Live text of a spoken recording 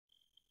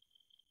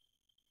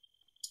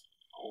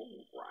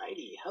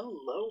Alrighty,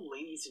 hello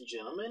ladies and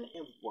gentlemen,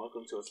 and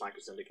welcome to a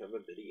Slackers Undercover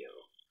video.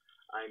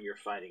 I'm your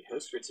fighting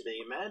host for today,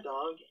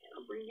 Madog, and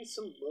I'm bringing you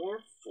some more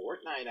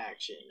Fortnite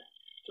action.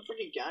 Don't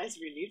forget guys,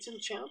 if you're new to the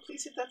channel,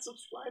 please hit that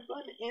subscribe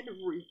button and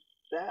ring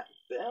that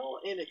bell,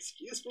 and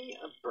excuse me,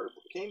 a burp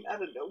came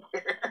out of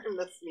nowhere and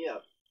messed me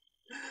up.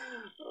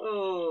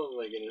 Oh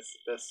my goodness,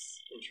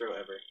 best intro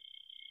ever.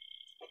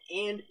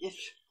 And if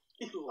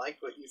you like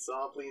what you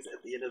saw, please,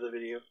 at the end of the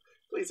video,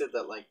 please hit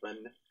that like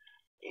button.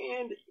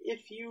 And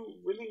if you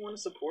really want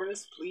to support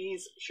us,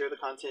 please share the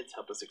content to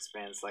help us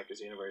expand Slackers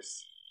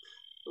Universe.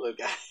 Hello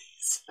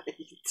guys, how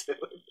you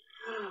doing?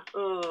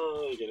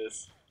 Oh my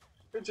goodness.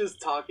 We're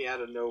just talking out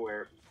of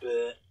nowhere,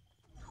 but...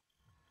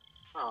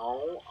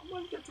 Oh, I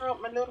wanted to throw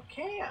out my little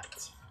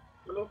cat.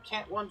 My little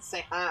cat wants to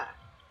say hi.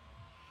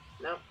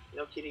 No,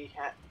 no kitty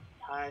hat.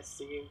 Hi,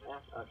 see you.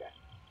 Okay.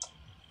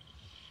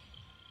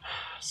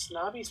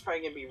 Snobby's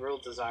probably gonna be real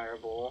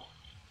desirable.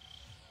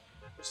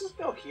 Let's just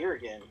go here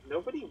again.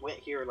 Nobody went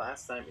here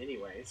last time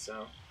anyway,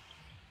 so...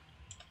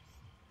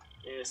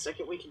 In a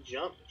second we can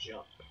jump.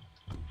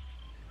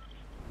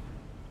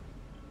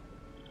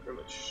 Pretty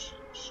much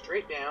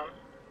straight down.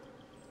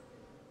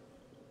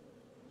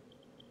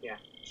 Yeah,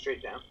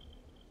 straight down.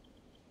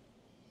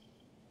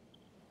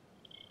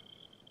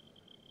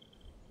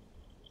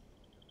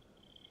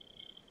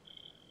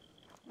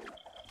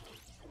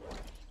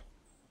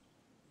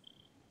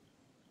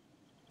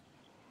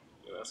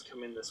 Who else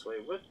come in this way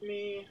with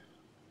me?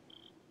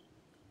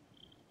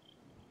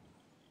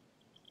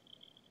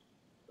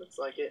 Looks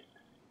like it.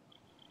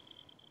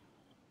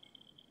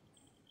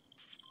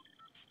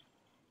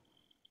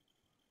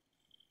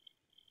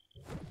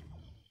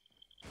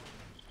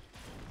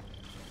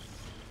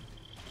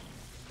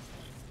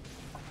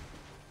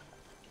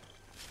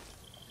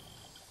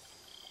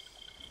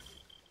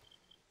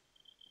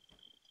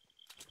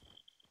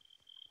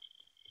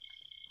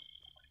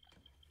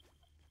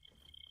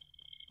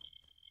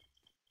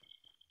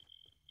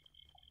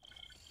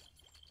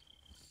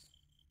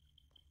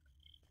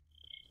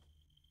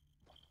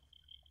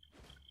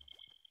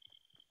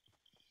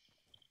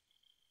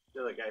 The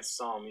other guy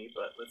saw me,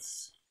 but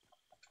let's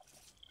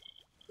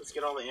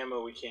get all the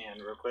ammo we can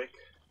real quick.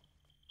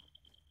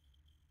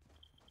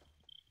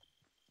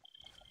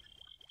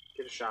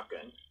 Get a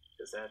shotgun,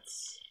 because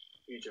that's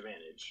a huge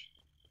advantage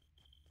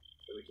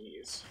that we can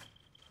use.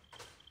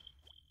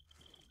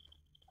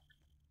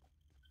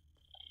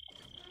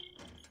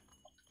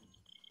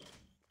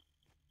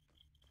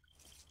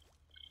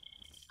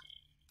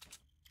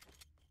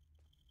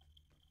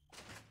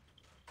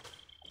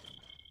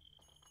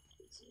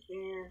 It's in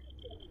here.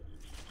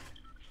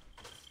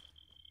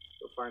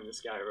 Go find this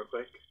guy real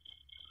quick.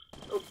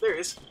 Oh, there he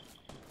is.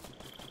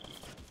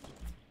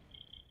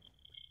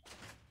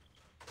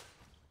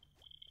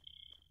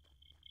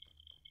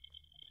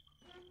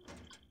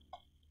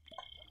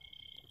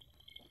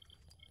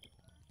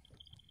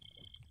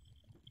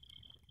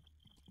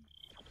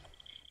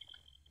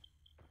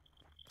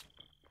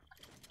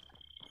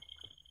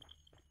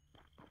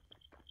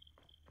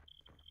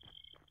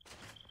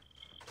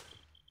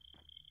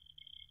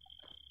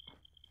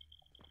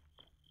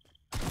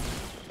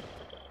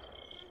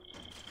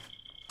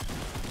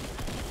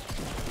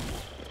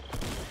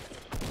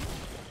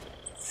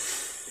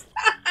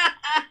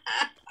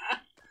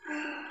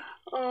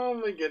 Oh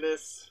my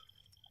goodness.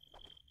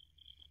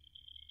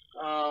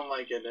 Oh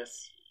my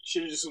goodness.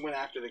 Should've just went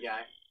after the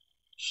guy.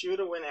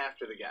 Should've went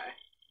after the guy.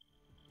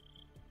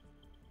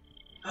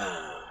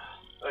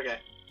 Okay.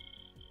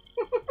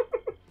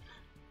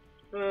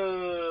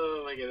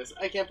 Oh my goodness.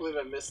 I can't believe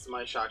I missed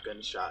my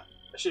shotgun shot.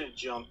 I should've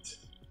jumped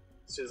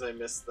as soon as I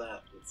missed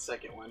that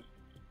second one.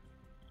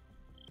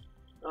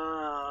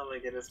 Oh my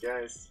goodness,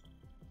 guys.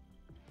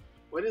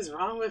 What is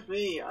wrong with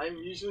me? I'm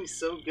usually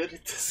so good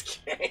at this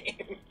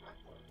game.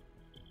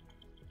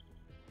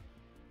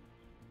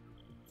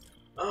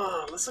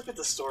 Oh, let's look at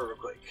the store real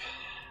quick.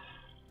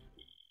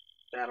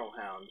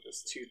 Battlehound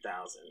was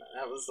 2,000.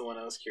 That was the one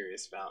I was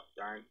curious about.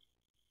 Darn.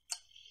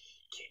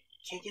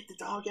 Can't get the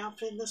dog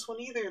outfit in this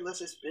one either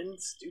unless I spend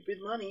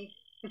stupid money.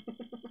 There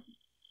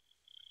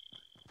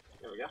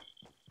we go.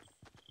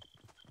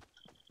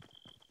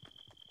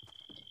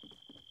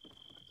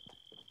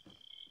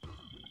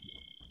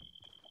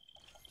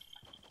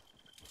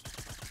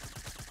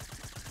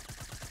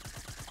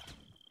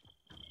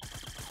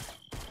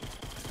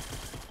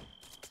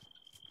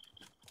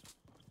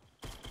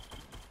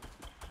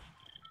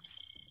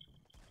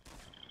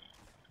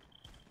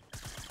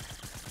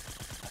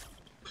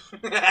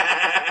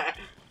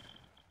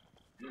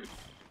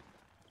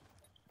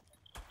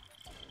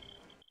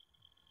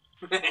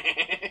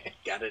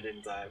 Got it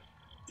in time.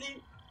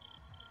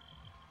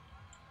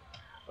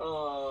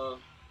 I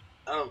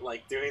don't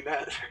like doing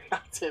that very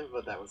often,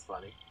 but that was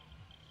funny.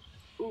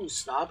 Ooh,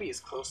 Snobby is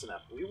close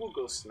enough. We will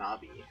go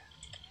Snobby.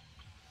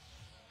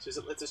 So as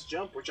it lets us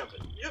jump, we're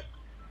jumping. Yep.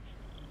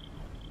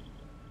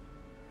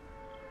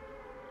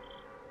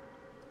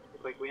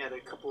 Looked like we had a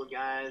couple of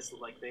guys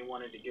like they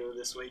wanted to go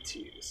this way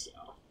too, so.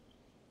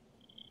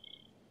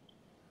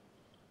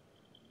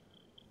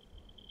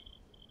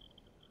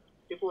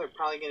 People are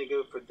probably going to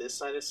go for this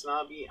side of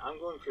Snobby. I'm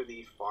going for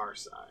the far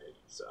side,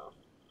 so.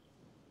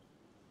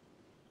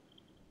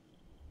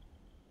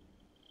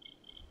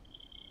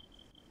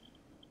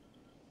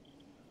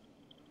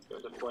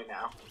 Let's go deploy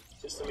now,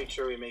 just to make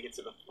sure we make it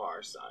to the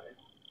far side.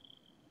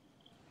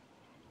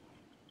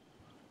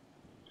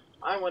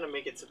 I want to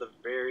make it to the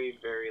very,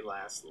 very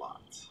last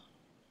lot.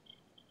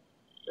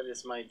 That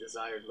is my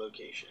desired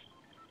location.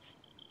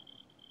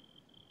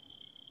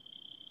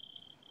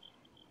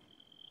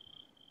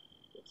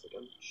 Looks like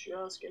I'm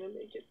just gonna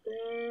make it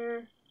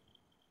there.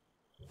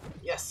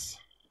 Yes!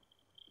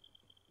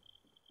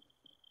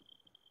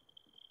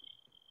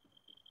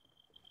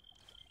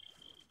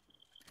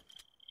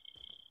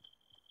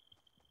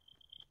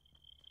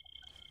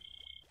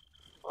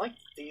 I like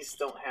these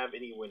don't have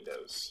any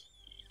windows.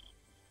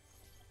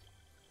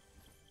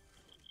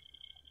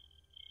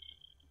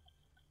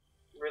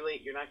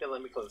 Really? You're not gonna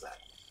let me close that?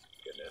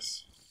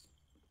 Goodness.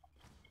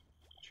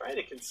 Try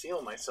to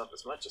conceal myself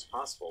as much as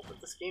possible, but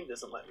this game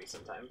doesn't let me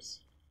sometimes.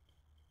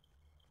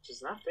 Which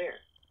is not fair.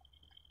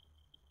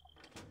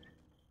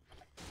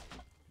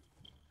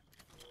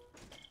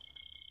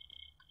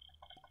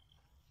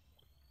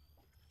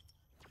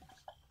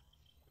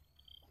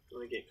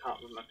 Let me get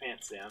caught with my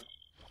pants down.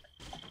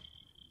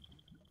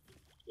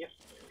 Yep,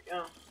 there we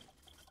go.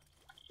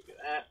 Look at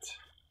that.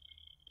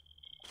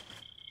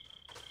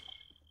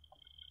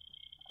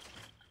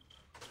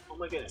 Oh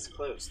my goodness,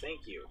 close,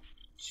 thank you.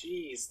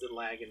 Jeez, the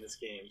lag in this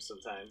game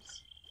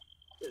sometimes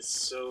is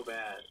so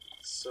bad.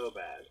 So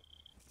bad.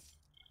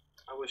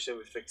 I wish they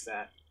would fix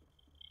that.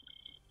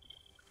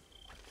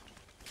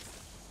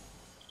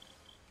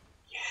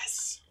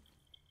 Yes!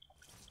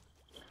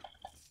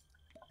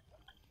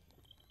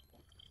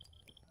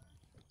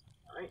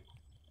 Alright.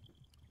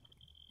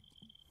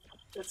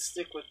 Let's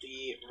stick with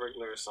the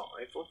regular assault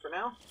rifle for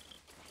now.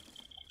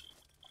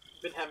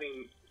 I've been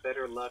having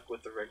better luck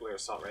with the regular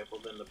assault rifle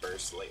than the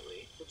burst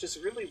lately, which is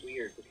really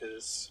weird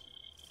because...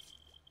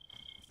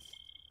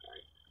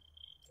 Alright.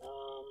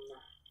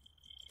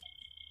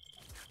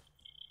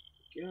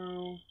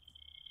 Go.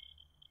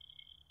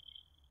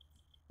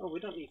 Oh, we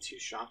don't need two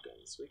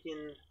shotguns. We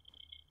can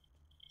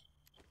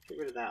get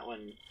rid of that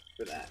one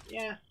for that.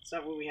 Yeah, is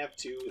that when we have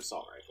two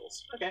assault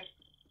rifles? Okay.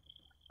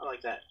 I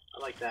like that. I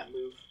like that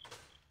move.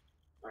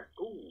 Alright,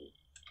 ooh.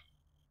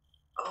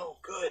 Oh,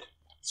 good.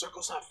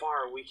 Circle's not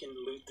far. We can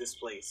loot this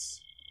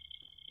place.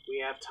 We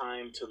have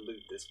time to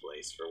loot this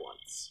place for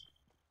once.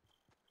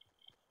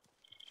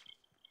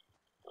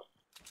 Oh.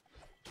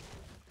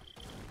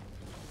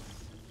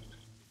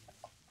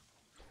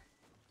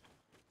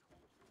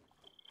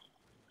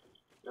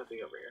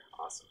 Nothing over here.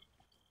 Awesome.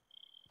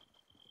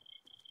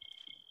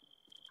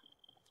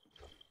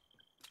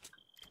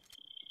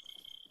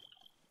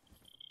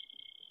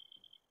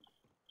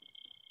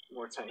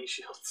 More tiny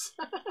shields.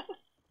 I'm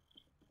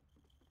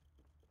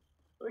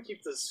gonna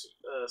keep this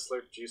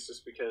slurp juice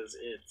just because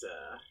it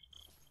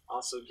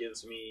also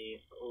gives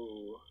me...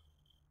 Oh,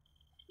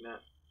 no.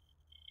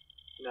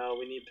 No,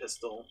 we need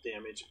pistol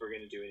damage if we're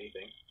gonna do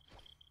anything.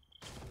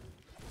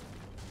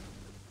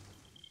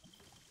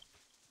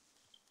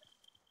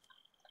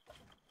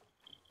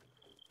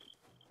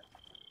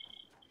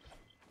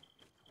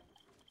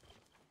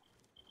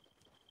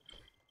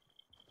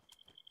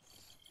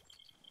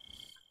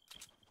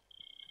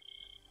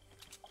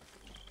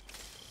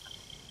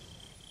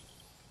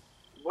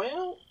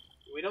 Well,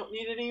 we don't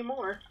need it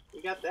anymore.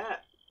 We got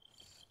that.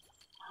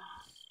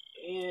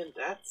 And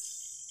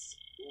that's...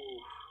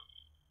 Ooh.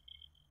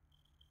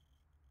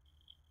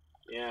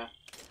 Yeah.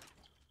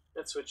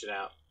 Let's switch it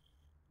out.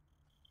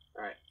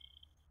 Alright.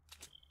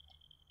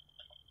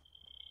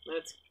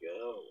 Let's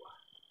go.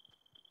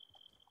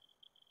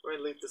 We're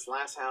gonna loot this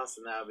last house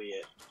and that'll be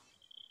it.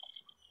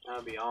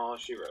 That'll be all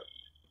she wrote.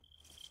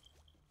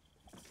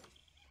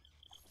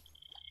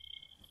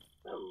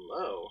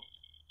 Hello.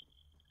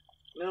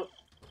 Nope.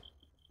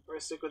 We're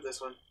gonna stick with this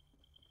one.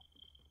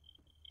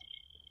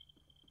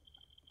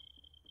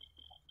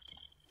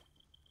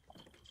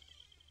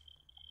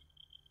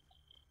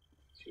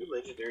 Two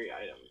legendary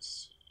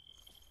items.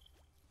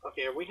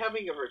 Okay, are we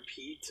having a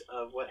repeat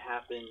of what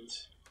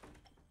happened?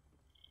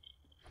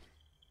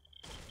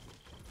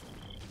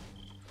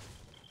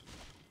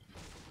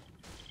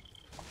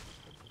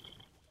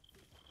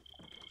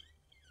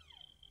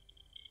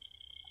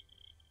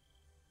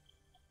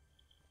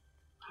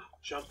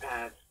 Jump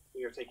pad.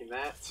 We are taking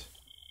that.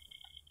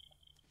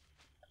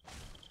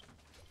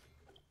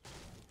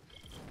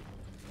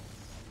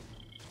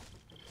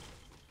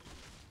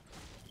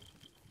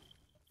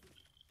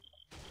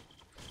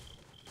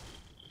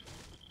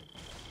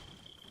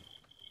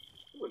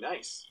 Ooh,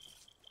 nice.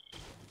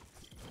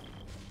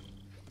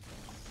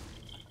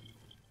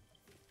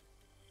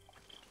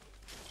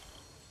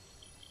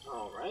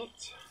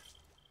 Alright.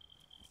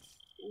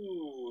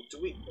 Ooh,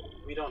 we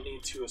don't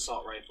need two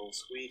assault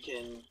rifles. We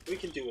can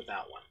do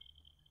without one.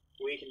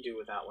 We can do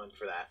without one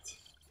for that.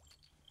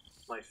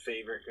 My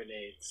favorite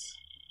grenades.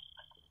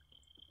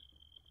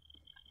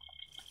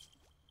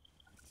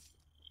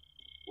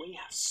 We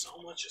have so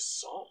much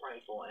assault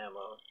rifle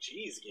ammo.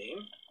 Jeez,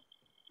 game.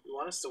 You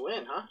want us to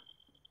win, huh?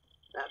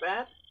 That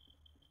bad?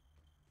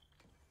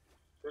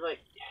 They're like,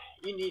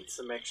 you need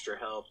some extra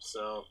help,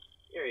 so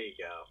here you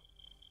go.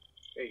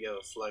 Here you go,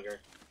 slugger.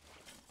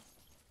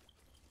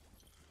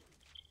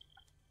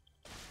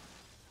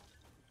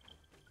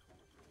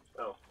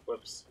 Oh,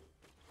 whoops.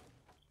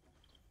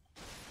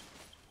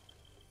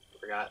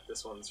 Forgot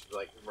this one's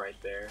like right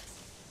there.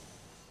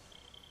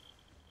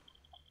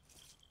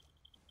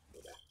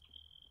 Okay.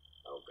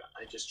 Oh god,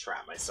 I just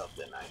trapped myself,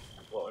 didn't I?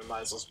 Well, we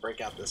might as well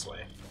break out this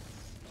way.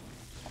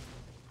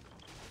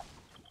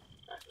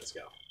 Alright, let's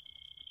go.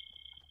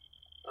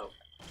 Oh.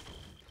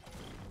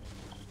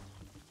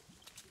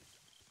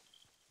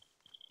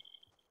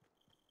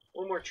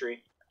 One more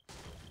tree.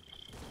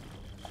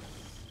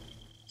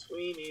 So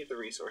we need the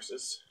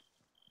resources.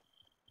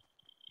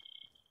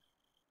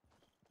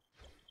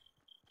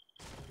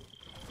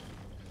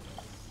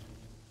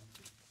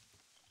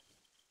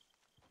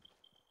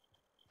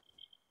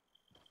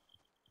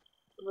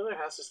 The other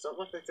houses don't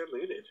look like they're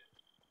looted.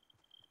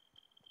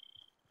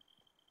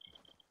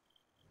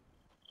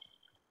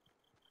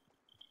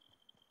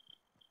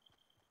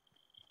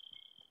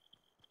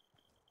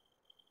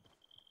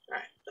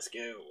 Alright, let's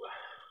go.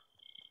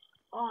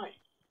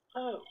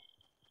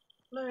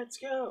 Let's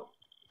go.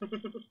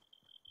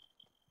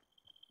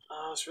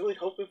 I was really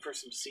hoping for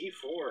some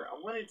C4. I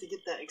wanted to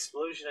get that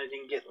explosion I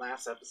didn't get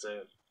last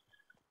episode.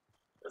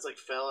 It was like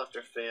fail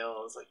after fail.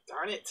 I was like,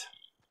 darn it.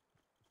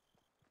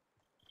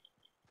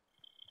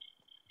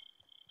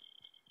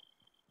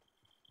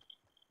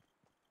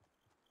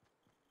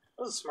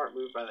 That was a smart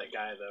move by that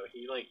guy, though.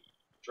 He, like,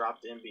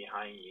 dropped in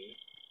behind me.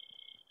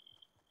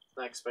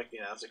 Not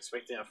expecting that. I was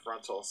expecting a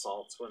frontal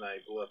assault when I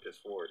blew up his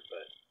fort,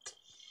 but...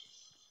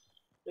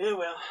 yeah,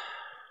 well.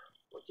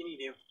 What can you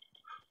do?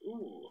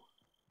 Ooh.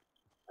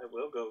 I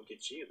will go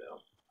get you,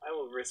 though. I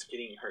will risk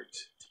getting hurt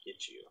to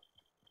get you.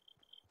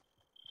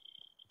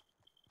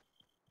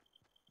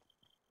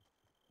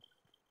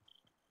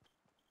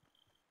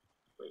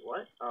 Wait,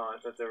 what? Oh, I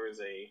thought there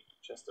was a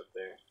chest up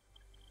there.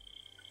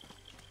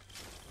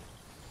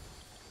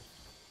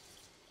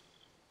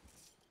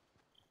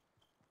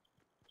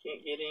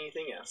 Can't get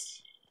anything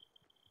else.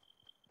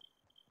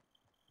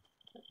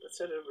 Let's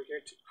head over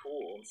here to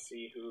pool and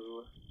see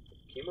who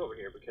came over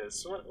here,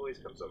 because someone always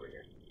comes over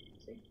here.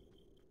 See?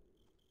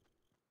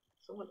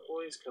 Someone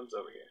always comes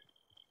over here.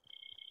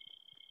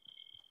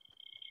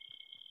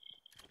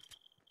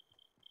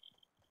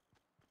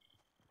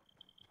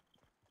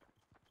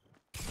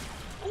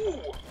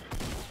 Ooh!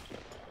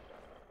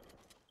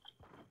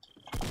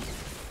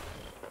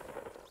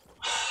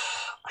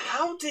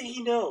 How did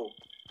he know?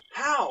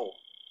 How?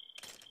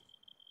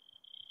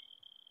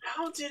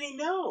 How did he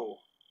know?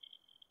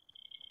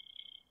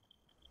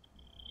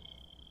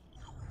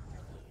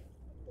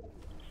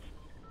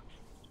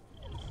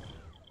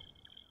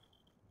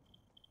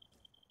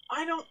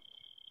 I don't...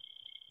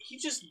 He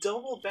just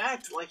double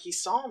backed like he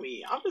saw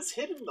me. I was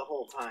hidden the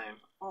whole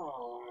time.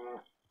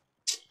 Oh.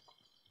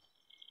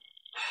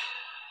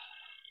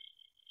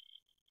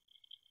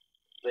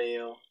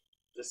 Fail.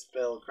 Just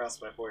fell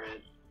across my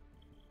forehead.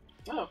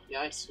 Oh,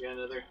 nice. We got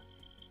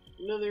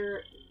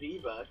another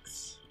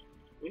V-Bucks.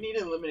 We need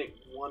to eliminate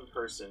one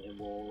person and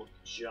we'll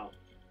jump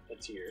a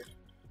tier.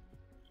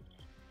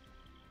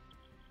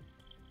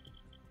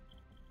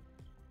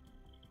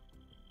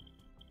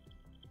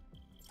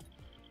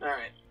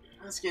 Alright,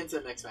 let's get into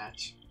the next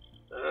match.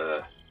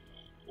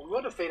 We'll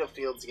go to Fatal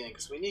Fields again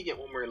because we need to get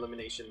one more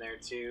elimination there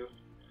too.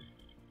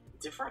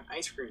 Different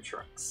ice cream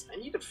trucks. I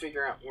need to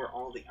figure out where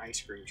all the ice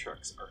cream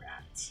trucks are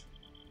at.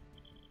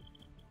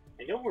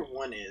 I know where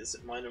one is,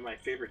 one of my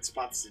favorite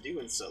spots to do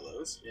in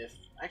solos. If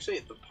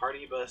the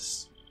party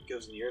bus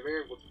goes near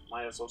there, we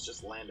might as well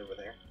just land over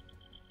there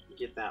and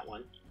get that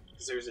one.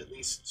 Because there's at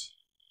least,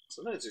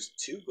 sometimes there's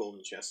 2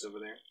 golden chests over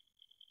there.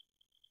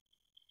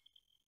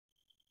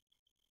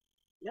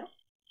 No,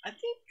 I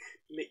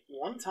think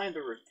one time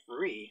there were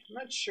 3. I'm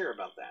not sure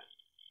about that.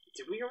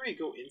 Did we already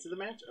go into the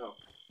match? Oh.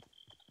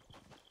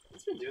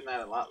 It's been doing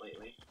that a lot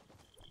lately.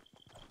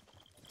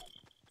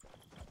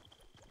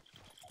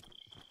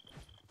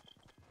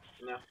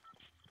 No.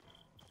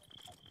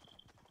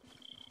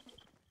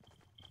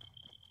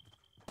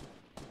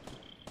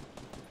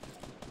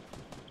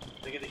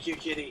 Look at the cute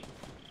kitty.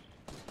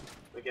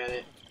 Look at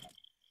it.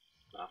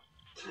 Oh.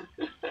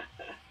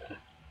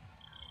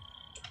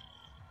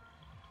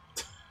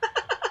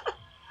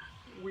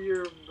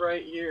 We're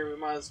right here. We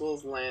might as well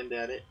land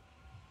at it.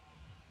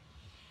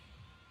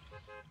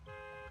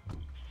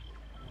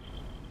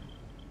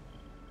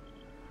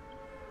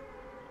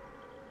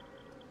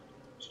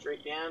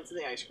 Straight down to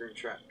the ice cream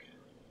truck.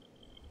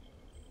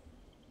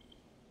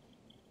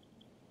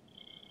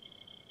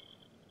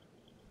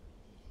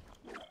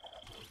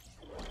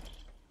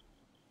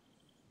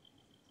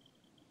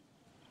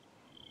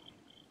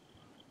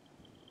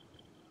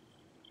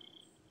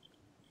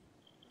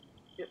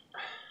 Yep.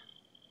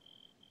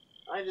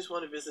 I just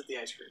want to visit the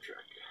ice cream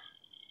truck.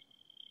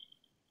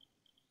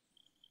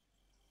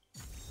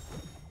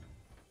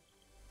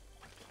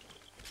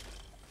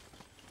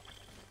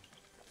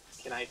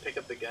 Can I pick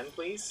up the gun,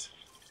 please?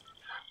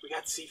 We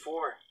got C4. Let's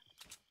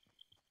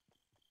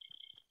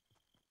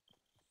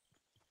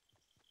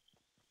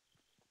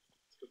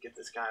go get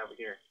this guy over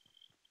here.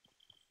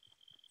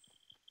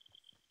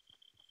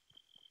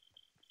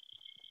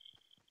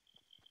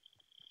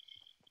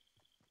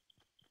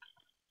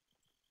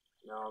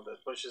 No, the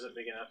bush isn't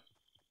big enough.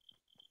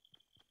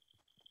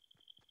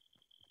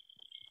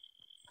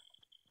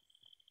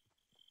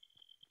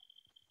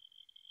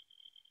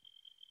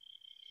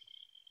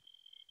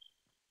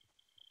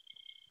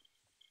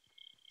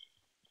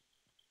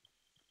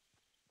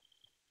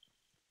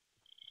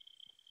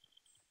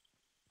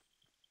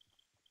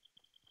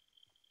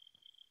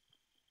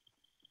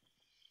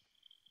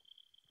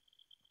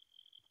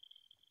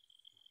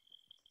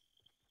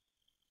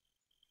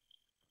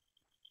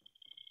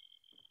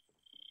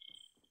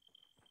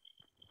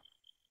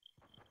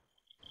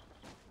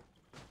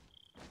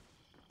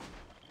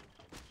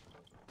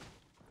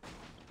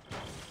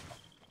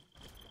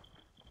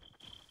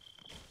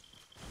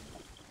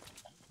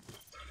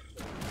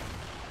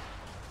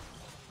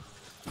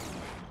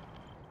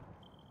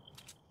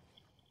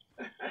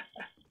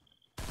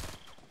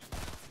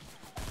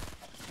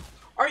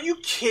 Are you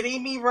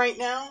kidding me right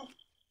now?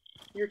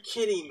 You're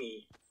kidding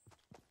me.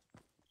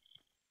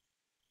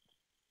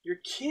 You're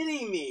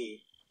kidding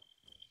me.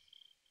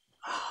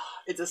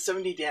 It's a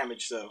 70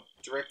 damage though.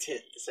 Direct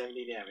hit to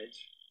 70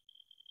 damage.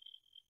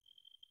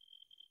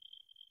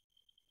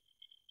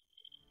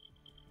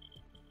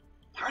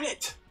 Darn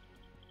it!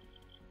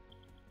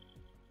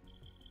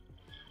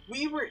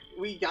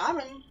 We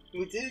got him.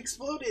 We did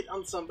explode it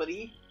on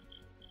somebody.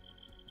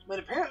 But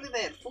apparently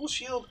they had full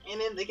shield and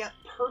then they got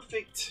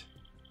perfect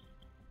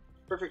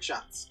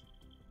shots.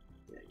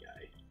 Yeah,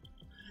 guy.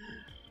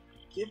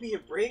 Give me a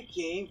break,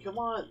 game. Come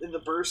on. In the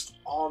burst,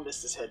 all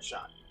missed his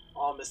headshot.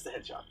 All missed the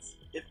headshots.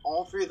 If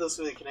all three of those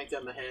would have connected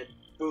on the head,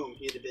 boom,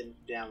 he'd have been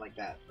down like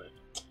that. But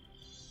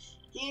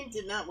game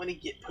did not want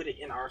to put it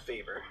in our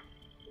favor.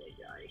 Yeah,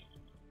 guy.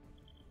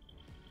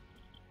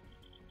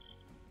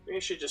 Maybe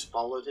I should just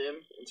followed him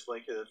until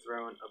I could have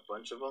thrown a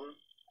bunch of them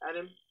at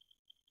him.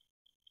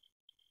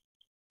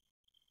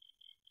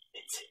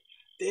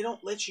 They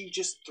don't let you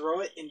just throw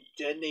it and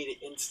detonate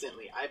it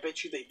instantly. I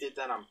bet you they did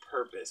that on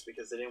purpose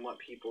because they didn't want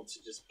people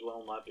to just blow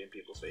them up in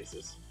people's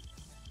faces.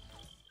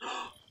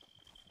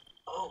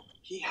 Oh,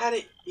 he had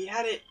it! He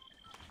had it!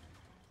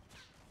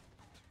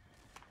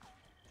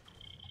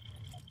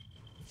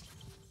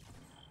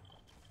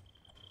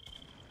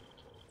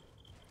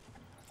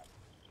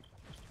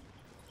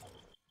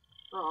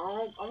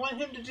 Oh, I want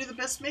him to do the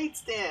best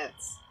mates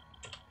dance!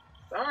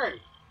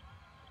 Darn!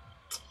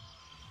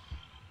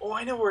 Oh,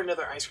 I know where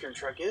another ice cream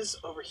truck is.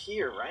 Over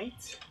here,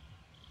 right?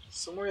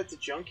 Somewhere at the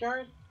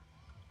junkyard?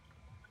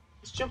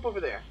 Let's jump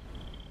over there.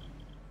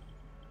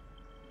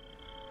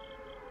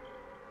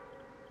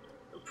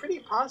 I'm pretty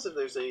positive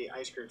there's a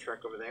ice cream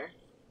truck over there.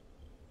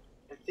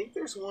 I think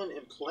there's one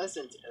in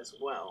Pleasant as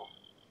well.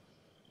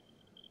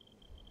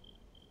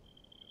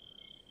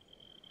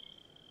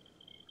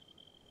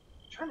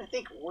 I'm trying to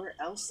think where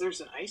else there's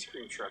an ice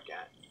cream truck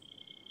at.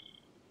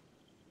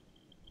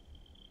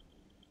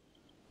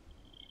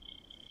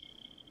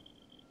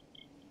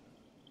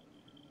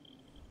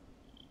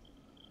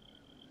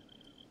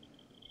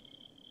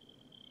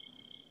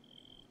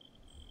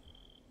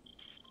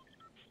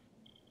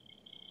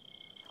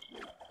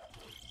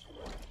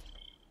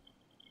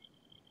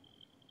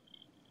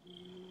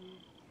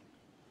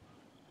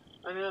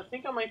 I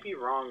think I might be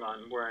wrong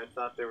on where I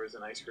thought there was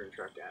an ice cream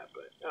truck at,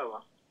 but oh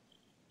well.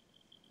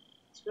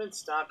 Let's go ahead and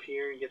stop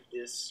here and get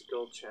this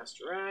gold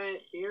chest right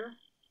here.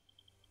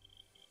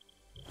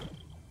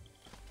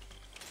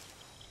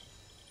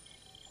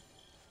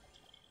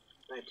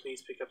 Can I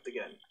please pick up the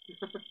gun?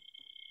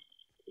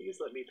 Please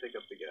let me pick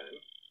up the gun.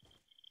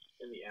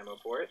 And the ammo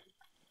for it.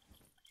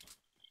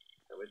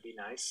 That would be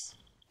nice.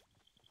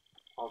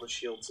 All the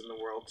shields in the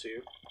world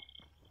too.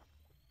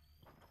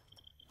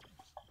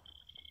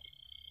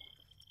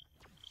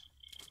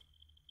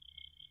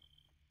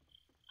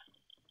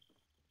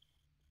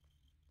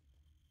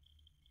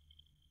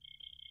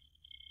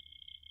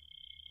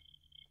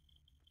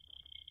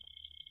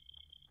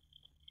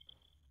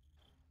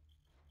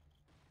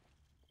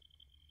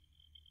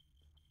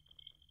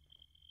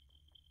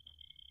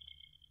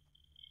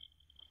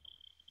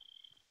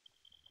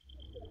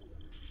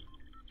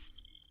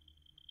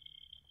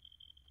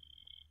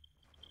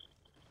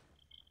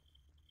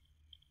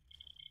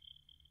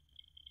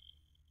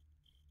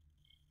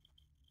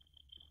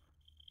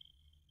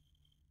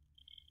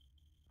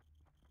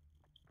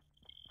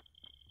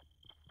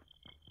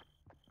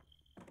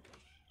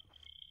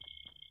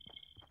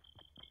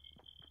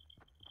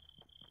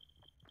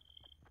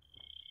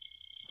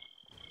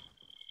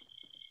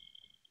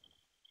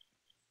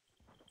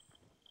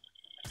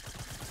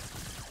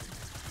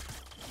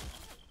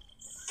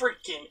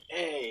 Freaking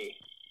A!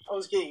 I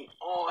was getting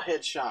all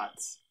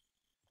headshots.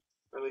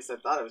 Or at least I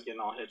thought I was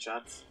getting all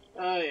headshots.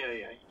 Ay,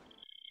 ay, ay.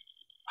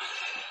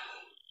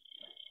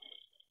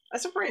 I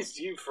surprised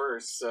you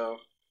first, so...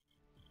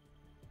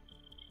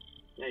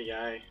 Yay,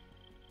 yay.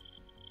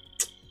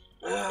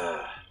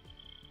 Ugh.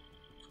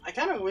 I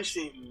kind of wish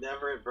they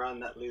never had brought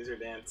that loser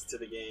dance to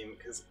the game,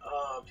 because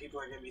people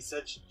are gonna be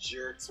such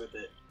jerks with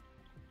it.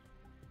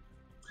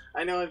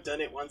 I know I've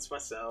done it once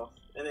myself,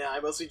 and then I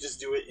mostly just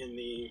do it in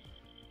the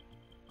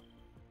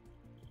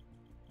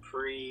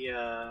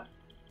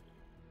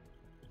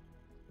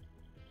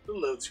the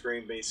load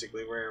screen,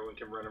 basically, where everyone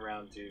can run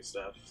around and do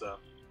stuff. So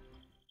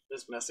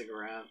just messing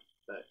around,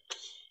 but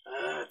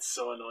it's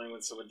so annoying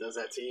when someone does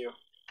that to you.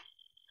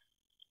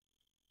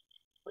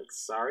 Like,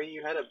 sorry,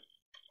 you had a...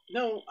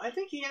 No, I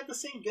think he had the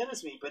same gun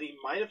as me, but he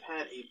might have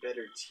had a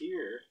better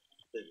tier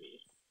than me.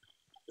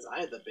 Because I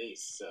had the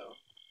base, so...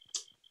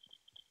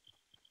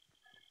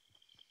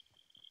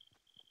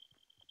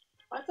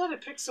 I thought I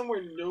picked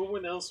somewhere no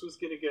one else was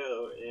gonna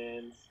go,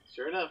 and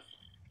sure enough.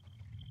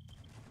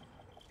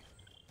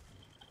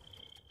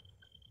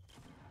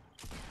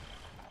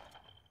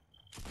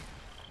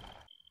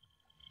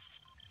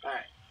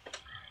 Alright,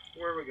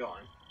 where are we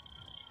going?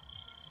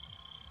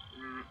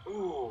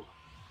 Ooh.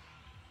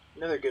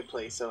 Another good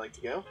place I like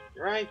to go.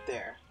 Right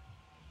there.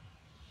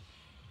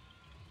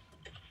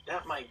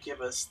 That might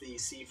give us the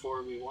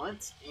C4 we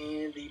want,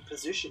 and the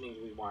positioning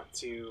we want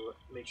to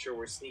make sure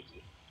we're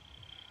sneaky.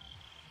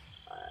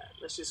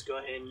 Let's just go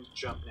ahead and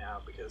jump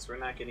now, because we're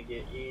not going to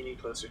get any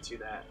closer to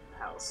that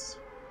house.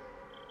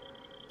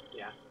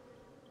 Yeah.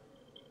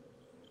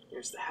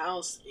 Here's the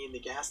house, and the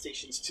gas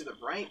station's to the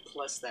right,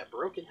 plus that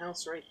broken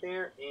house right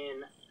there,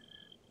 in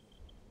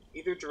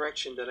either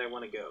direction that I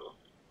want to go.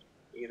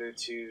 Either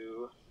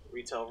to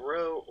Retail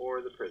Row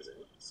or the prison,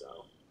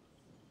 so...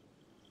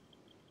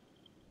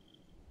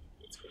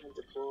 let's go ahead and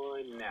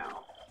deploy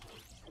now.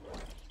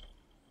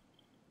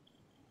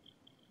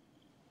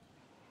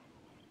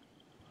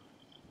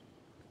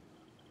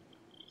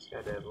 Just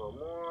gotta add a little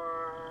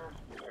more.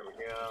 There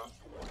we go.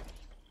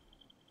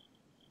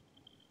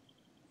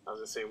 I was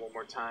gonna say one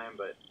more time,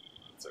 but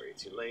it's already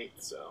too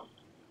late, so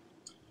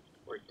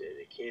we're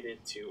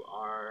dedicated to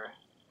our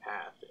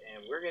path,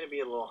 and we're gonna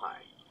be a little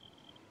high.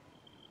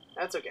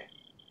 That's okay.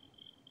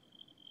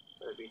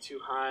 Better be too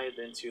high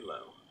than too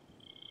low.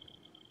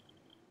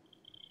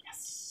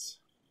 Yes!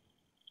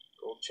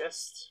 Gold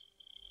chest,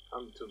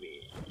 come to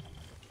me.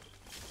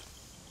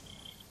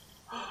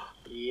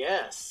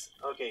 Yes!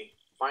 Okay,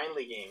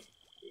 finally, game.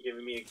 You're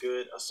giving me a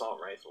good assault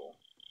rifle.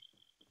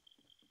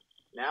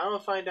 Now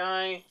if I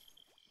die,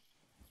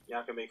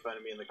 y'all can make fun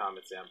of me in the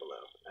comments down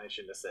below. I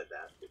shouldn't have said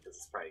that, because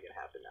it's probably gonna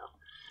happen now.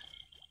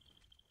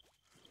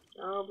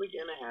 Probably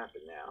gonna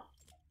happen now.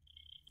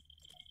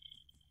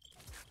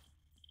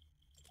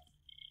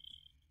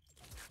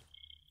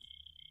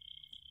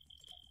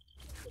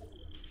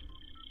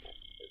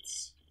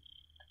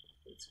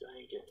 Let's go ahead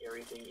and get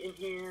everything in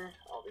here.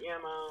 All the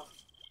ammo.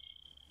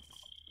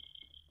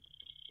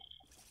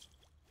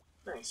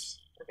 Nice.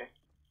 Okay.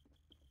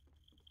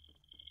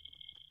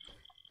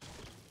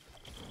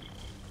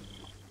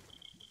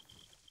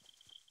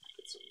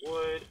 Get some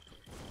wood.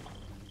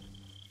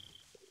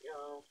 There we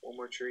go. One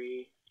more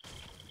tree.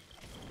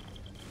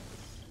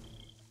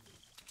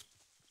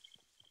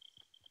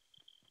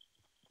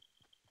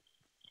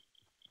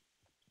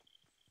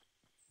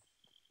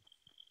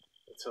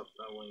 Let's hope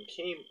no one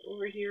came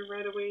over here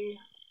right away.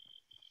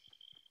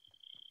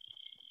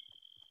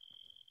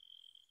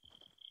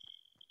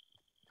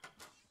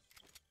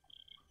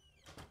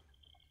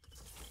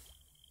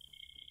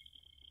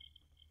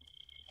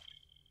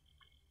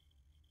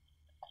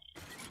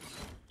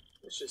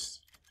 Let's just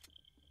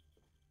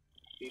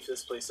beef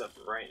this place up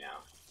right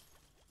now.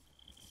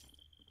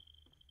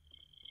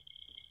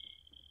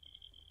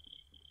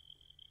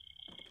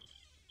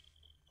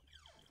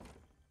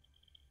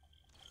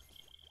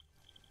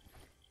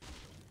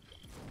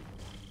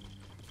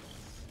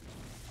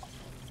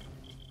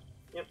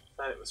 Yep,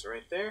 thought it was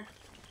right there.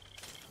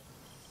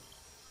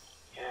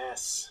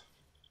 Yes.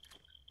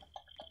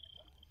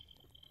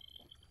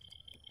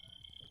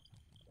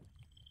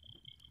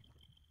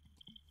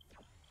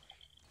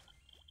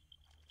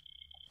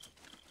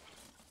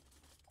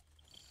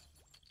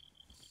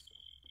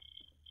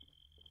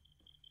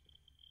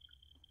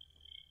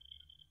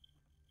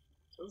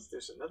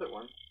 There's another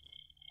one.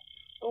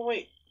 Oh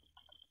wait,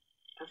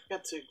 I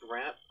forgot to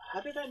grab...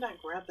 How did I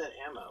not grab that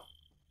ammo?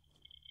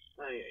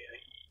 Ay, ay, ay.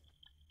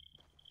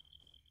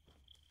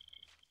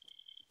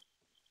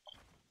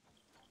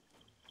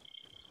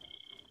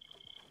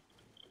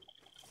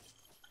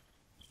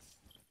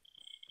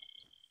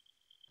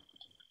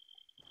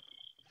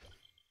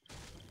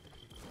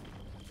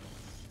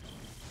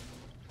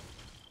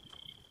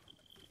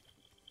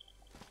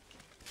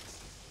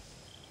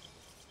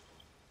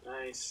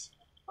 Nice.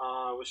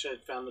 I wish I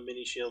had found the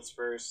mini shields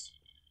first.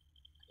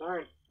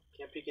 Darn,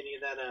 can't pick any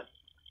of that up.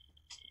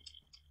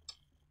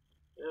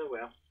 Oh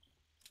well.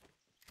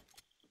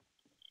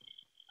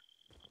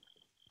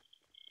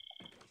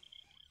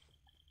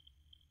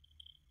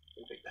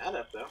 Can pick that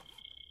up though.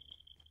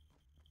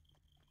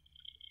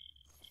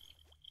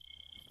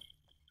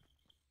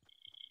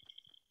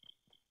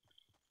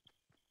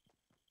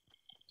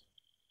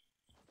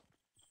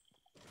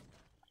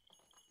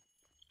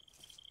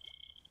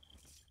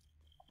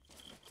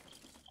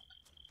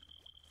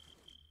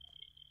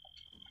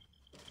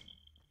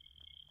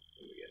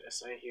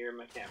 Yes, I hear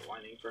my cat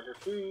whining for her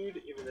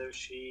food, even though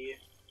she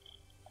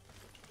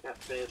got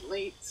fed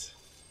late.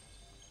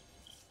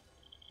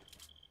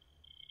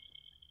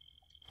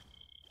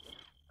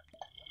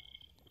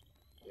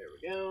 There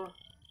we go.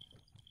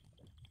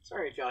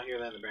 Sorry if y'all hear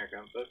that in the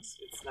background, folks.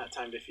 It's not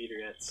time to feed her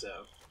yet,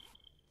 so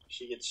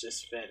she gets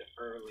just fed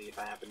early if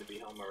I happen to be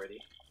home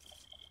already.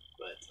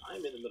 But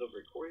I'm in the middle of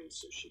recording,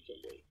 so she can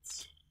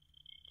wait.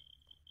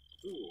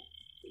 Ooh,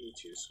 we need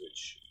to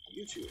switch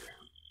you two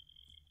around.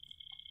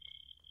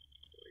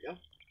 There we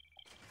go.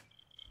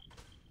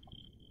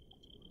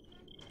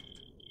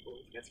 Oh,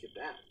 we forgot to get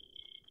that.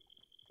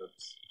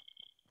 Oops.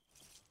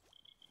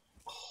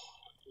 Oh,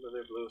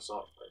 another blue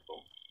assault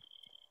rifle.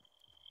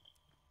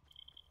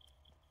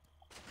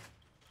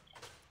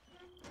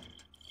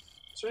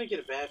 I'm starting to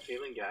get a bad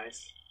feeling,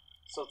 guys.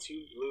 I saw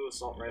 2 blue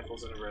assault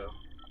rifles in a row.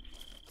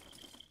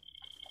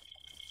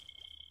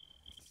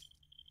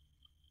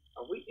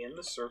 Are we in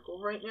the circle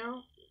right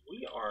now?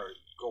 We are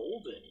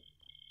golden.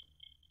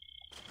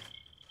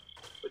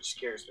 Which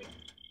scares me.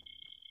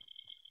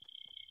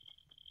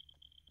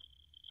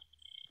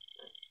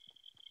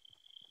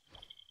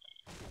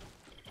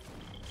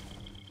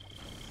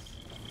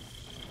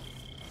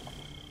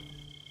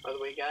 By the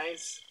way,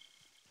 guys,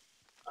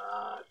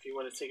 if you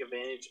want to take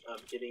advantage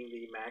of getting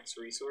the max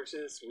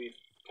resources, we've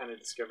kind of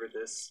discovered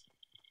this.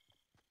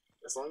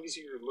 As long as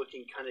you're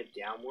looking kind of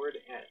downward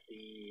at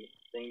the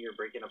thing you're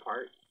breaking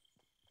apart,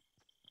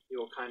 you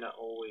will kind of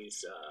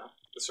always,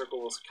 the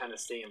circle will kind of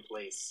stay in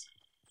place.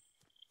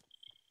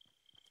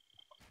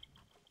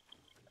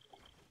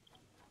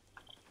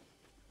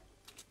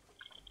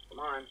 Come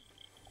on.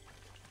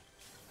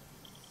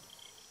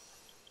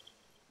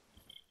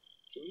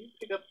 Can you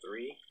pick up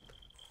 3?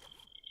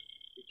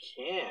 You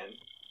can.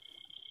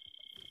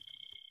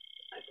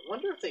 I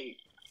wonder if they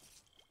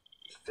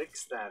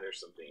fixed that or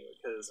something,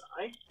 because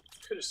I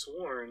could have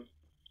sworn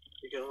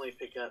you could only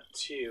pick up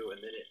 2,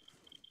 and then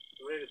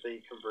I wondered if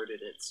they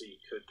converted it so you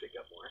could pick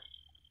up more.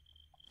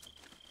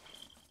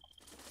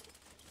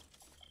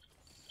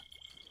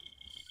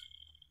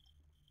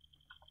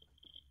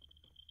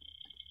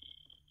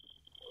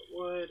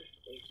 Wood,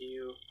 thank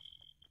you.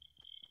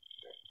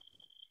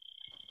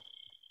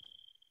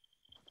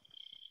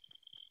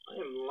 I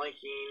am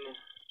liking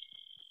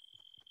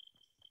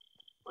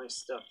my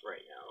stuff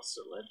right now,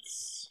 so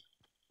let's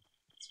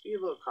be a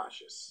little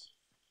cautious.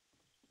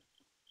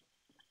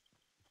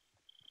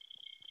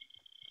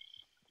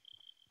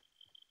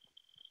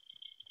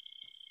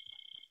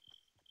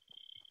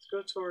 Let's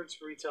go towards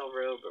Retail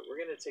Row, but we're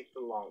going to take the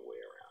long way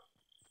around.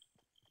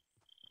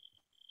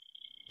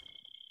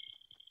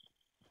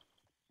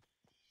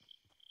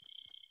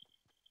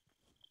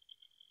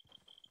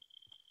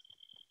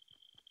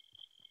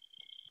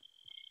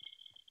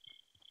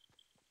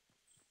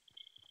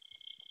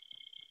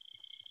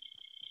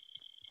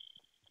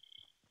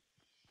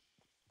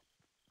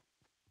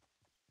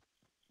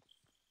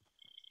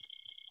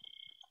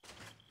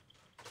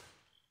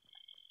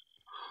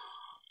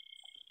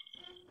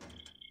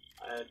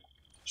 I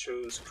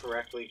chose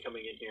correctly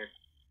coming in here.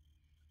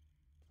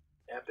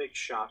 Epic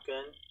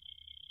shotgun.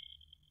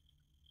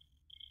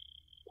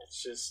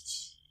 It's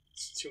just,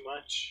 it's too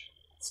much.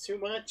 It's too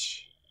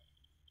much.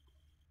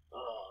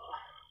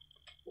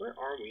 Where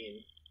are we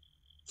in?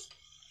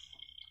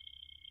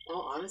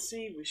 Well,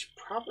 honestly, we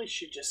probably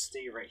should just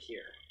stay right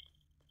here.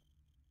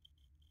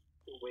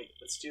 Oh, wait,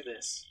 let's do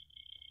this.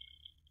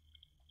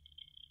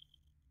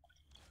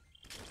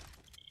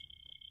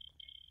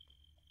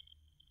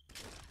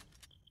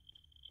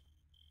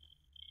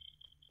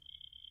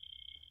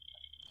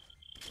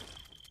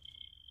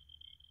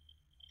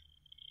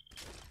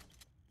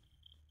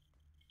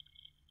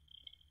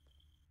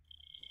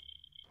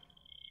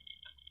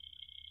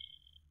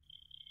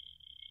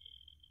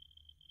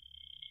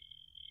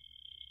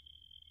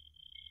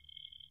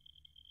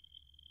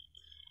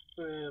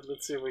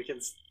 Let's see if we can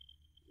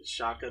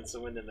shotgun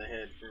someone in the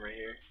head from right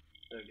here.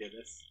 Oh,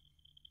 goodness.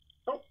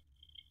 Oh,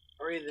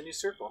 already in the new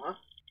circle, huh?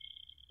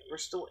 We're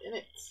still in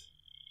it.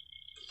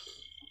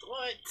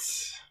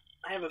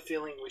 But I have a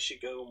feeling we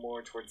should go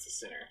more towards the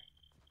center.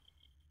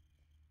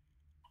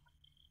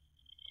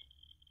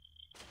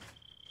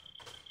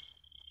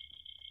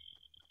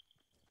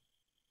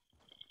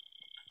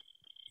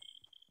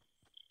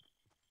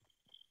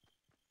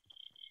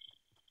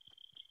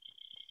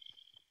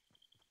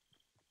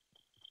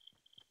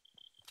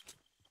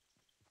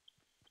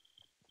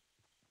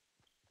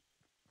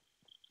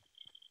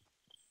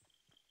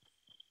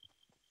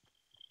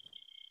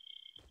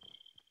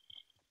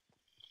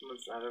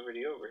 Someone's not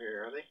already over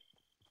here, are they?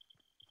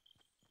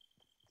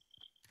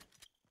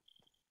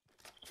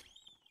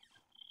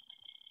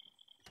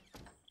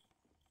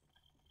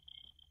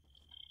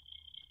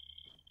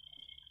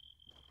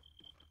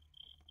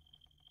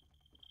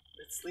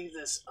 Let's leave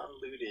this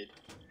unlooted.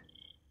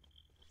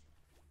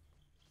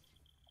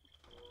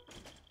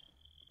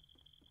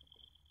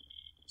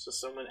 So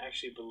someone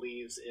actually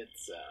believes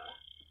it's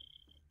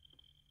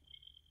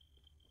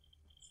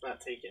not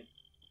taken.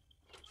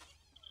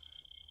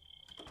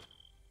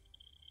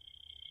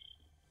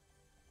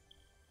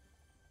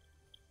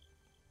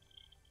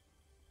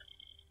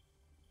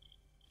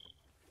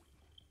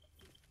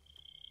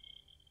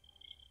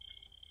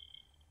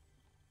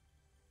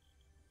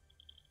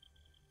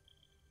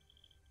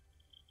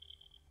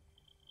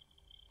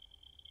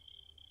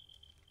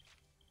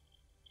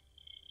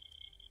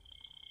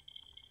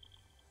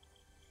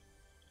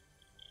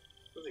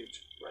 Feels like it's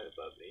right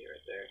above me,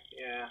 right there.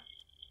 Yeah.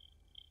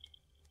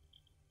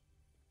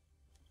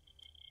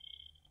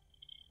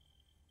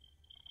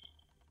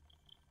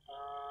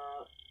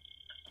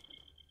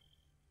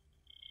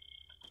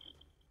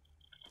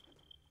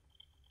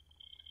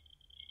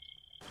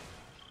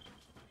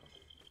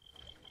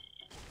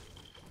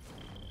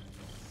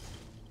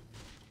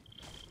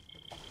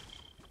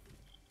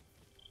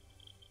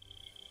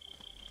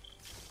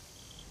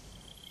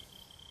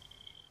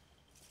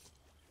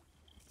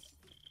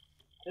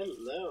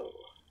 Hello.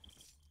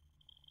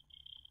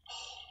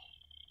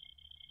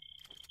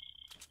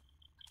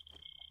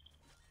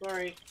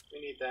 Sorry, we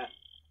need that.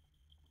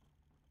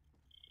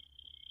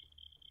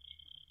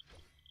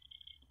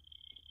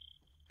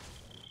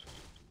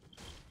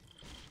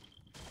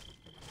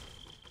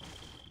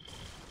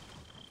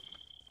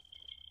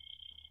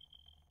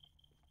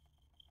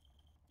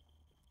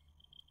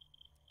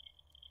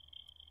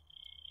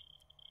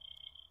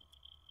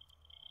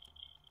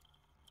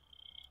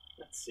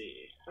 Let's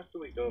see, how can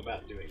we go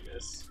about doing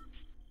this?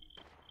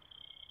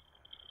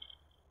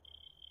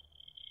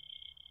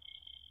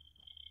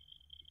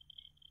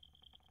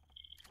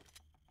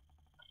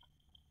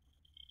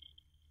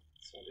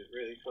 Sounded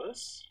really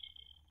close.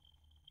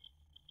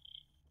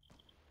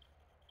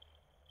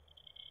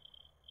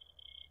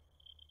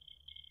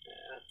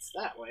 That's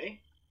that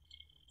way.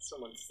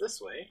 Someone's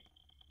this way.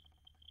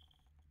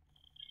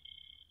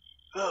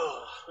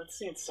 Oh, let's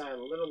stay inside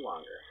a little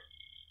longer.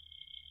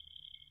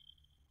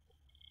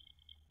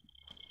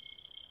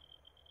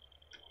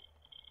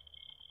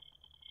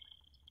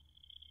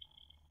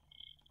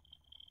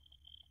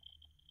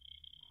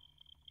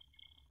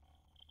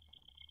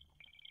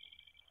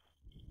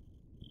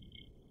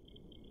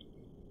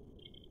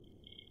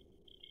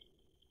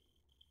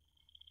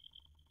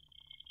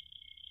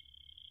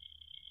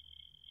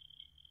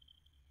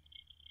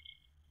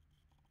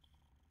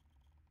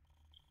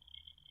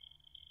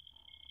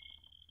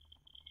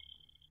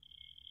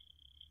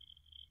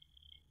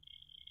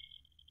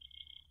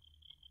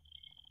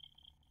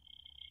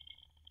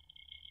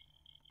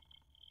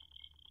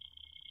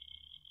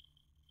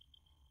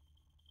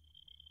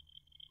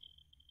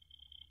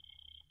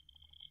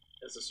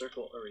 Is the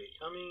circle already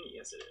coming?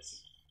 Yes, it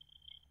is.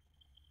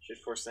 Should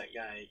force that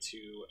guy to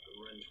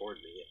run toward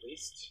me, at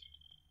least.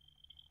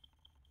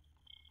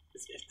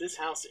 If this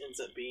house ends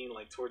up being,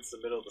 like, towards the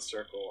middle of the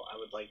circle, I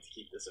would like to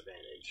keep this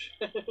advantage.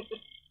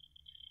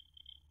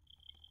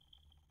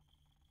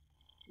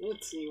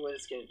 Let's see what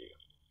it's gonna do.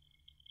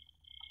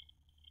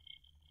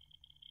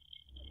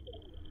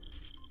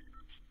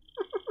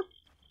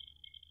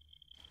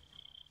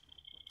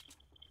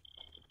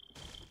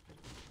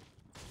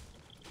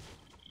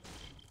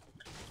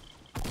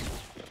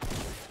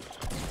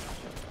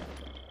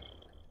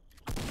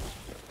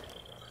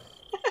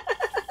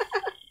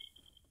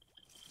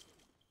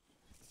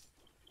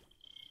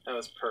 That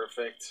was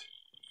perfect.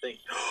 Think.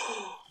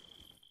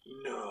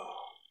 No.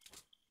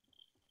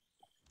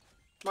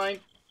 Mine.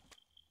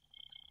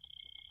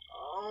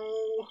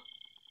 Oh.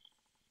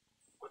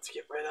 What to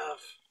get rid of?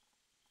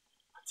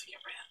 What to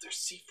get rid of? There's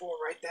C4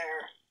 right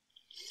there.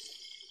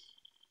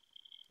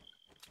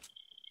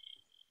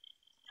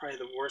 Probably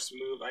the worst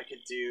move I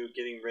could do,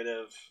 getting rid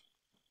of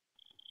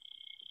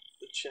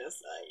the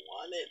chest. I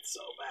want it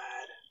so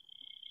bad.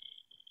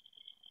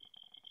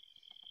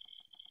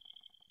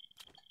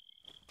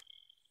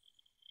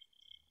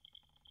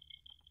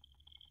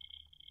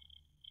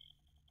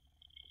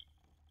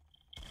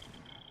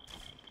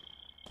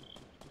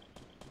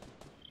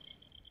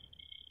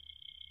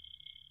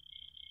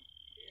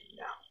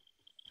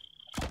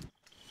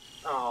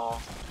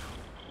 Oh.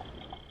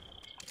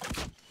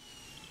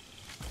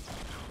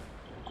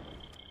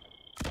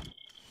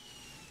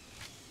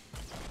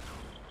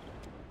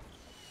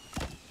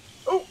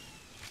 Oh!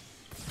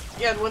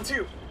 He had one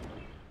too.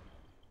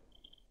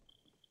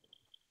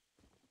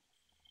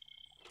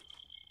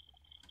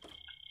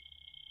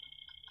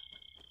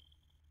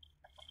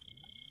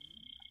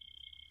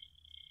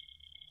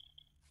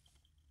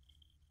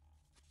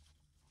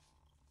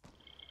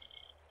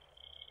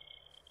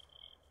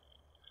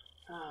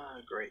 Ah,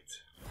 great.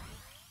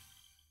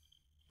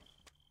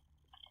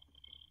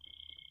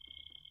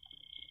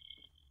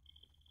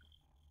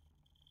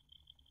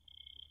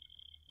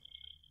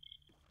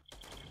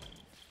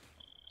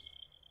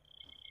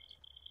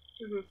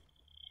 Mm-hmm.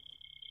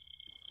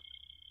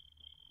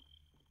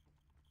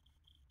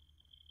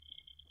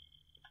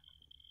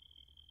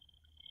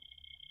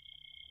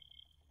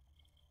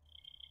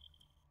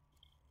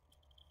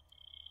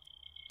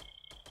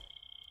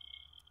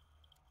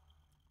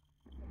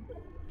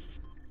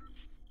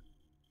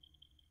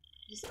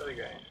 This other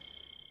guy.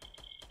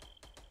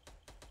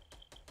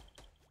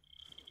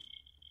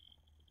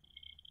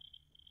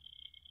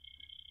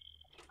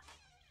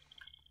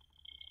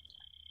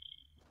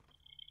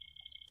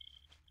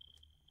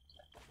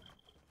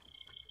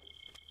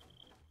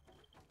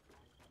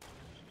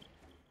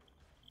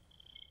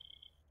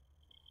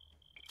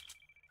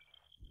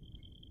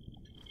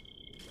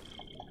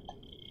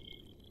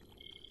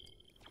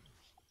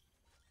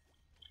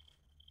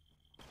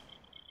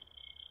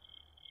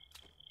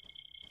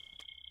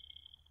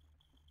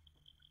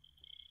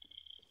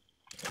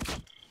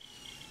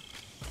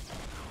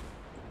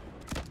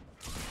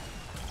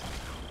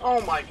 Oh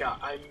my god,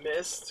 I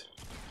missed.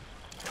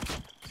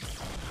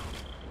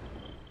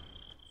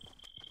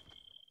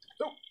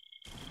 Oh.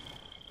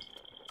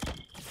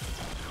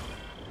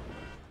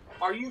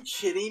 Are you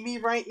kidding me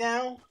right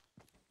now?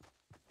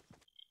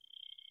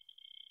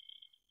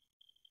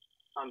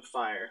 On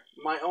fire.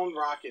 My own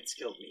rockets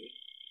killed me.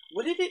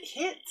 What did it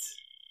hit?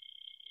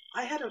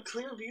 I had a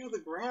clear view of the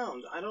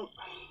ground. I don't...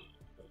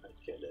 Oh my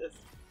goodness.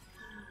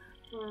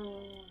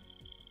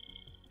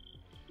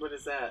 What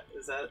is that?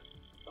 Is that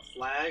a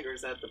flag or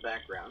is that the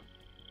background?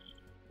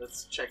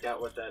 Let's check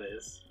out what that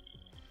is.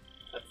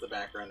 That's the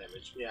background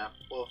image. Yeah,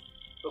 we'll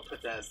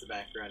put that as the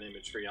background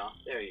image for y'all.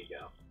 There you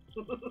go.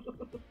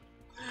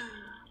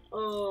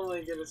 Oh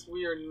my goodness,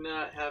 we are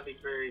not having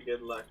very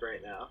good luck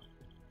right now.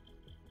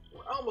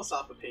 We're almost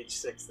off of page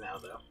 6 now,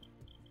 though.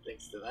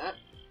 Thanks to that.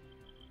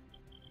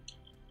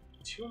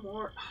 2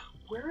 more.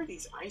 Where are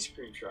these ice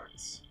cream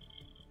trucks?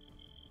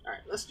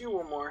 Alright, let's do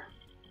 1 more.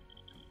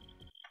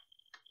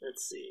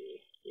 Let's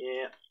see.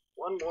 Yeah,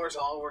 1 more is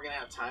all we're gonna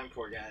have time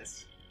for,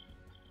 guys.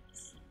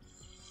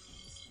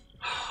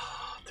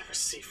 There was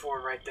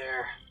C4 right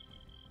there.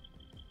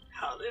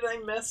 How did I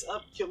mess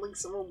up killing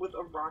someone with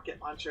a rocket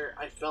launcher?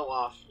 I fell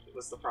off. It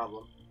was the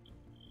problem.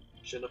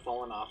 Shouldn't have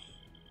fallen off.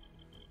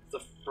 It's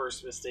the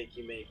first mistake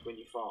you make when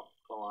you fall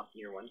off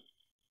near one.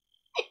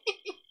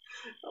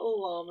 A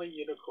llama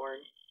unicorn.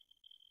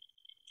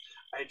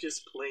 I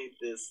just played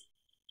this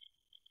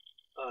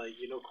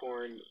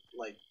unicorn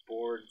like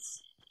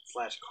boards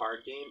 /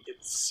 card game.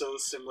 It's so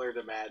similar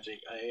to Magic.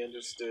 I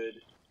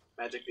understood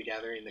Magic the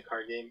Gathering, the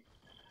card game.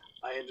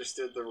 I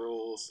understood the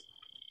rules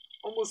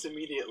almost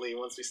immediately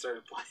once we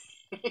started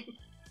playing.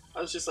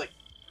 I was just like,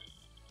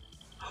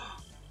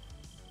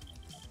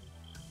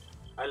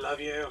 I love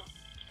you.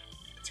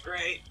 It's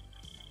great.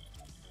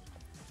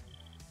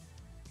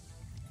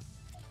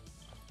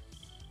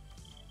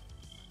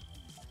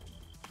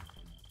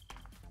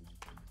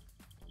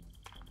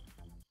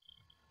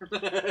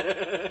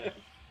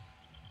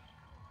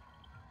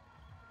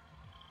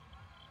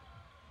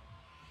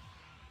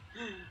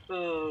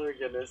 Oh my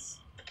goodness.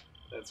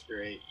 That's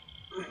great.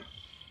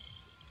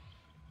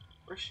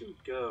 Where should we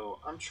go?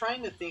 I'm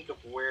trying to think of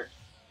where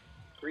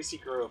Greasy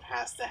Grove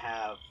has to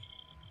have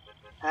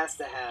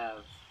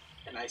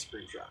an ice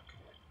cream truck.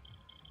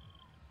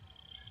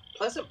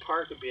 Pleasant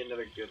Park would be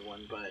another good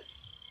one, but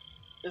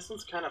this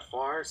one's kind of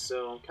far,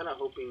 so I'm kind of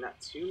hoping not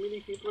too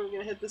many people are going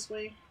to head this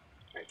way.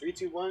 Alright, 3,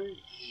 2, 1,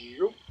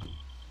 yoop.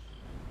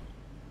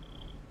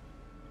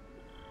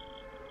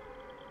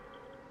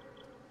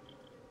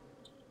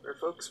 Alright,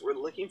 folks, we're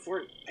looking for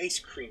an ice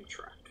cream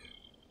truck.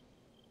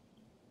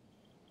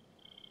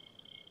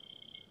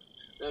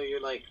 No,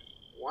 you're like,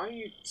 why are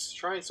you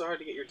trying so hard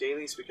to get your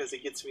dailies? Because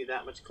it gets me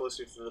that much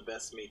closer to the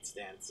best mates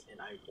dance, and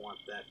I want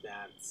that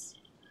dance.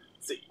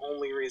 It's the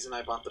only reason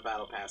I bought the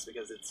Battle Pass,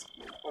 because it's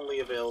only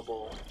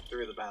available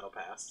through the Battle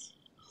Pass.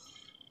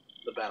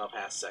 The Battle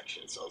Pass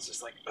section, so it's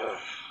just like, ugh.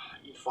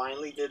 You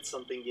finally did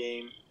something,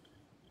 game.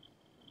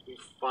 You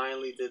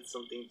finally did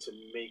something to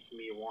make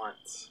me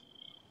want...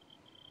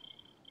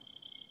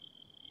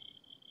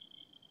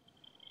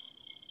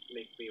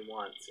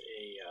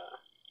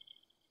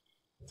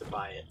 to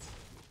buy it.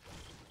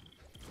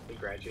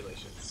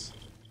 Congratulations.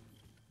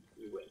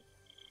 You win.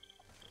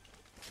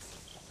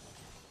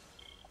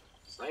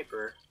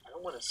 Sniper? I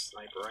don't want a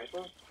sniper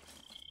rifle. Look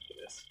at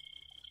this.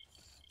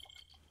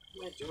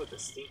 What am I gonna do with a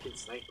stinking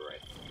sniper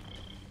rifle?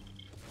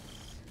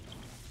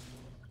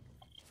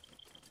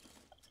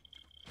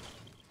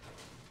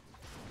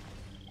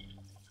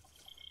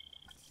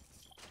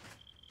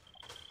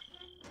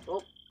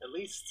 Well, at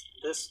least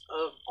this,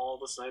 of all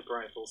the sniper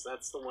rifles,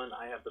 that's the one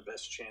I have the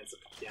best chance of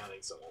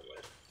downing someone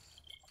with.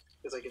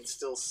 Because I can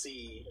still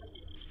see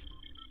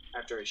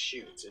after I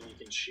shoot, and you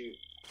can shoot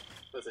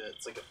with it.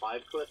 It's like a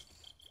 5 clip,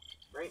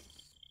 right?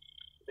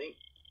 I think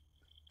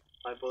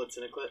 5 bullets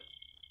in a clip.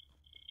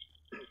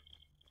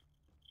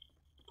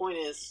 Point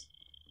is,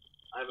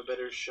 I have a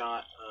better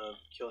shot of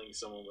killing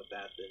someone with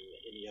that than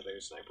any other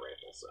sniper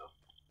rifle, so.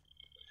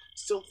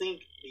 Still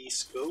think the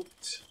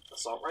scoped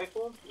assault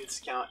rifle needs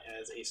to count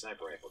as a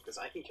sniper rifle, because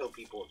I can kill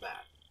people with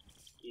that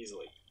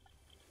easily.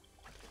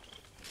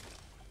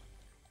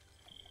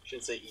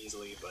 Shouldn't say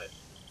easily, but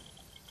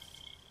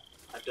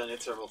I've done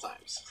it several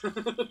times.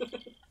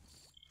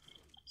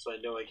 So I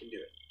know I can do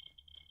it.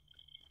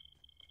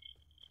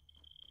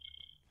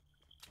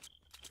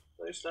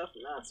 Other stuff,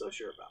 not so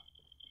sure about.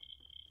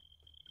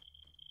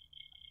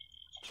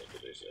 Let's check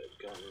if there's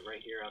a gun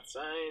right here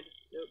outside.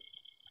 Nope.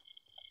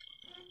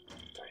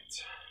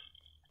 Alright.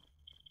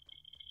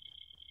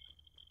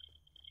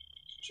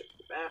 Check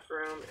the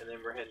bathroom, and then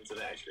we're heading to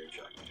the ice cream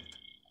truck.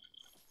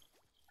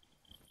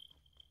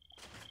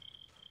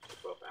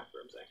 Both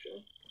bathrooms,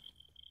 actually.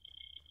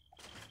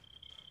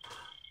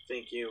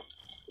 Thank you.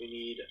 We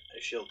need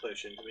a shield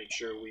potion to make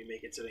sure we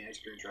make it to the ice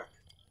cream truck.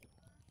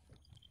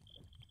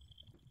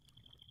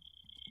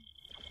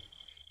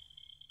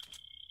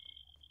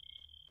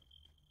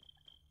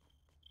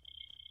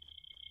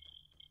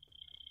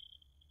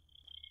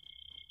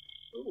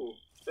 Ooh,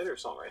 better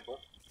assault rifle.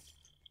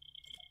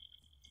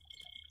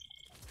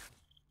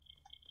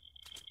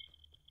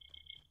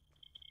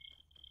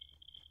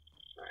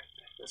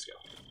 Let's go.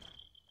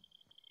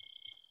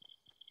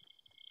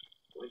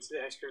 Went to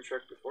the ice cream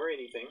truck before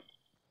anything.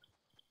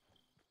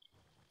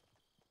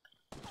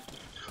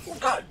 Oh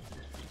god!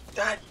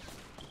 That...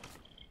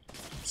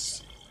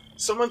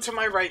 Someone to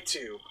my right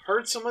too.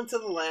 Heard someone to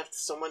the left,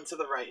 someone to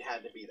the right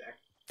had to be there.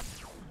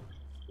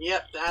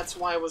 Yep, that's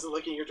why I wasn't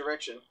looking your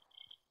direction.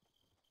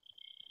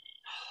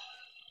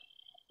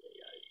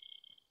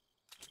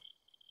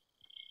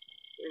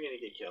 You're gonna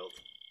get killed.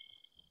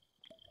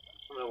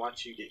 I'm gonna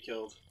watch you get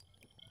killed.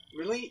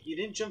 Really? You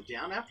didn't jump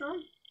down after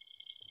him?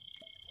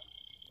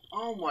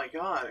 Oh my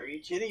god, are you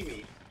kidding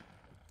me?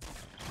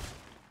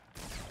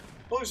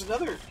 Oh, there's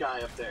another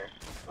guy up there.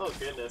 Oh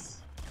goodness.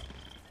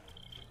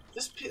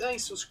 This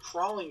place was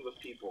crawling with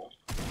people.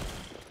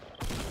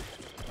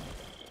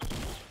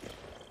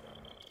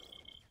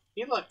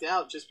 He lucked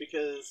out just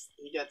because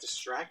he got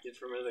distracted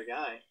from another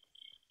guy.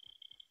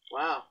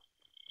 Wow.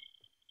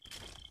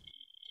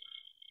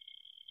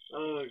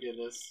 Oh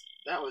goodness.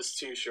 That was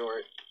too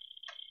short.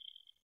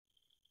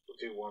 We'll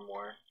do one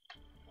more.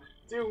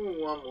 Do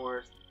one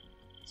more.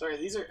 Sorry,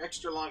 these are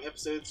extra long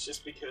episodes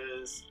just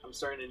because I'm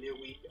starting a new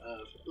week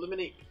of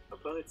eliminate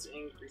opponents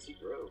in Greasy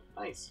Grove.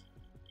 Nice.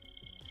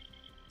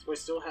 So we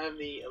still have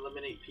the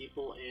eliminate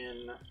people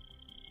in...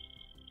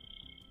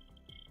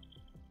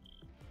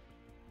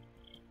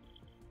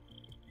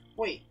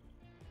 Wait,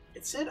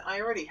 it said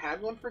I already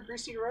had one for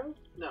Greasy Grove?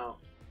 No.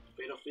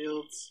 Fatal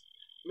Fields.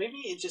 Maybe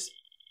it just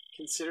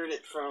considered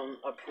it from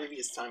a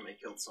previous time I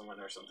killed someone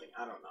or something.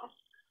 I don't know.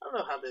 I don't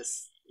know how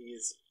these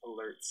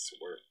alerts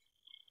work.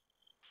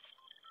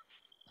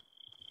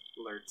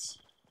 Alerts.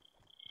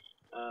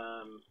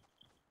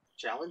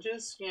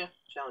 Challenges? Yeah,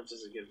 challenge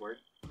is a good word.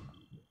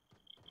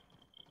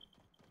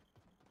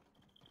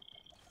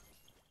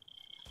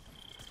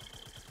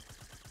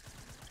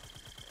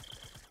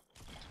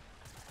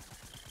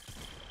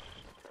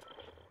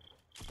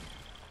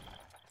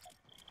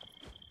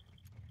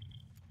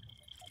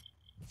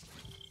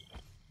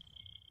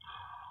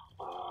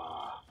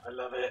 Ah, I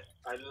love it.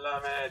 I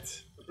love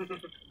it.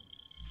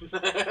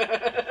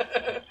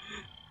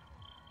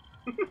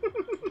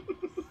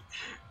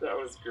 That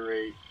was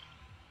great.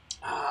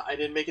 Ah, I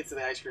didn't make it to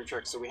the ice cream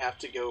truck, so we have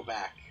to go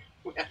back.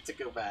 We have to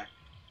go back.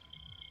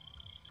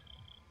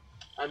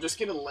 I'm just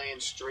gonna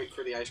land straight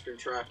for the ice cream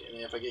truck, and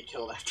if I get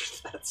killed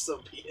after that,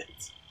 so be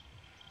it.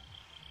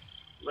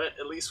 But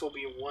at least we'll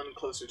be one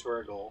closer to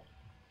our goal.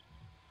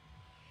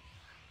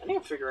 I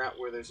need to figure out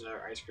where there's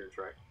another ice cream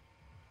truck.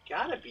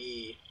 Gotta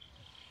be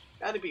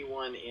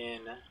one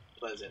in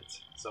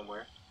Pleasant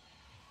somewhere.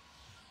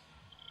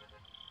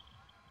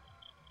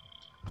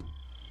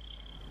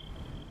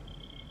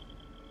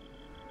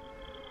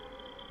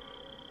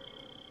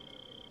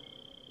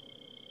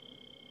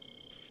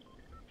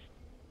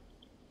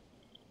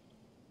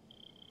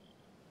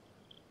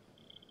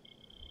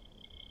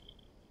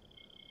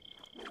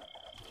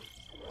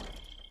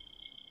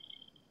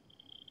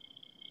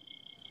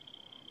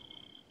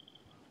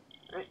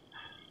 Right.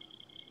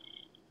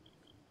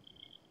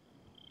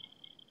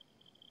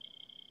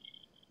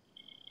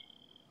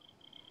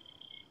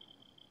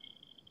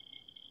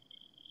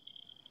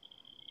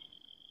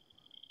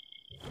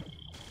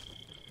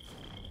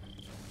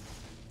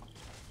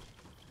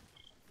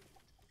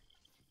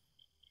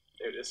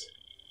 There it is.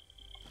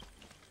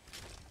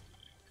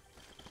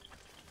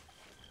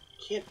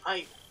 Can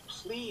I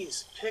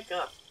please pick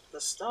up the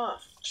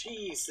stuff?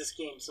 Jeez, this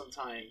game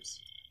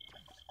sometimes.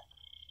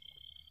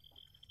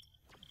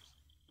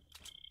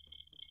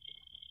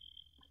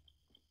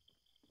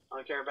 I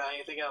don't care about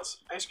anything else.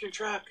 Ice cream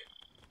truck!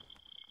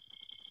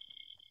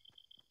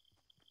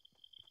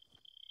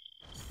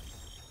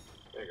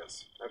 There it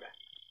goes. Okay.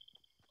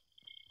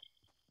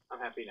 I'm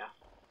happy now.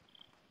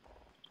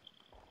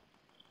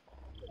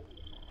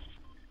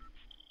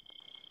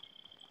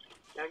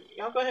 Now,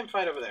 y'all go ahead and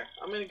fight over there.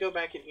 I'm gonna go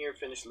back in here,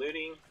 finish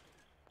looting,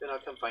 then I'll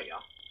come fight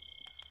y'all.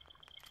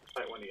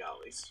 Fight one of y'all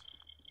at least.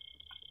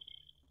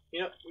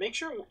 You know, make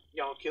sure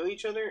y'all kill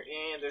each other,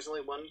 and there's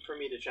only one for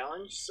me to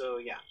challenge, so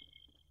yeah.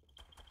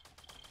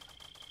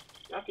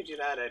 Y'all could do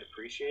that, I'd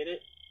appreciate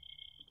it.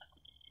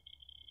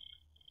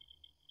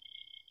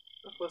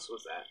 How close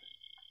was that?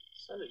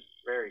 Sounded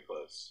very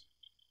close.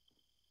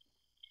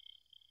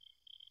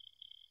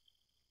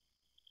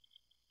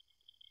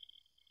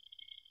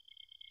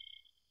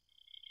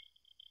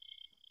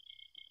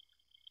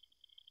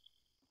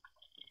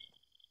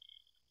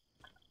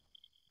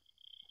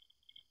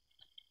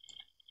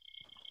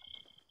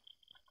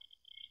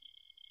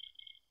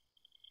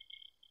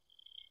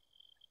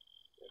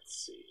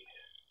 Let's see.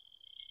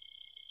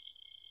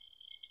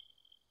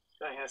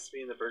 This guy has to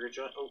be in the burger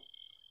joint. Oh,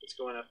 it's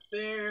going up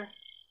there.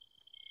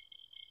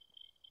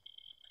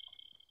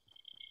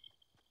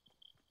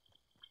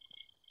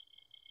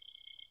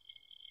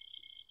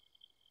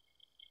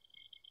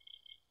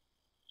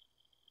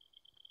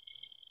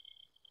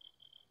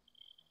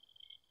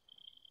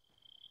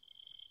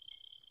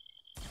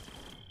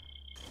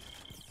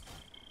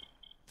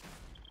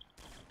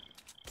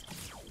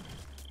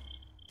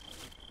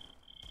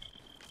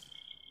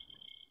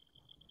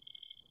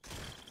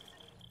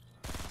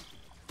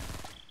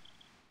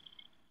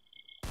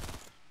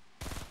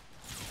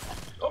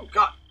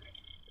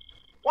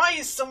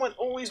 is someone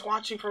always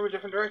watching from a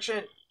different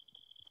direction?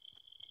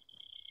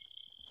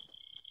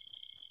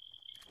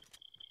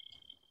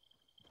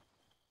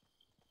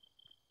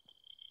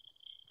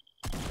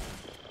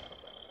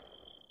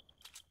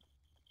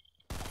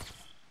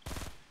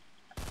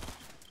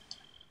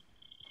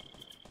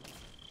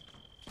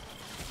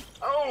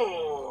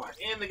 Oh,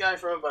 and the guy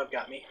from above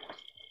got me.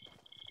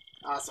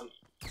 Awesome.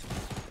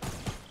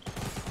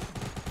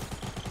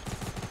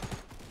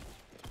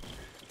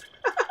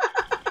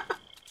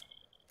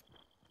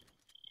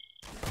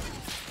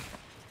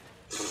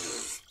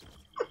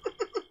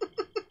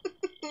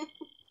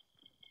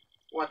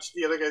 Watch,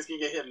 the other guys can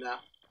get him now.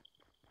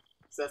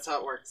 So that's how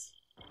it works.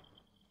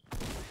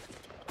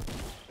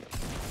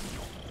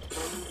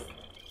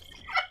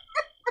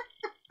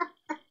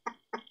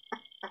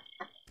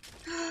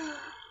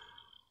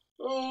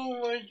 Oh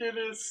my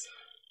goodness.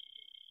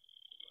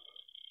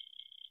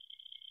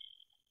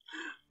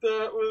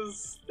 That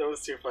was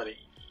too funny.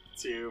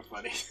 Too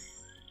funny.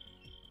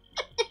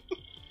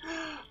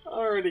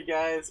 Alrighty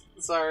guys,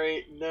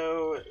 sorry,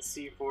 no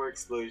C4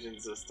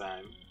 explosions this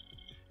time.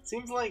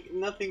 Seems like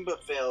nothing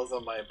but fails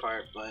on my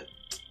part, but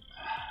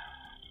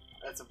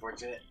that's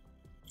unfortunate.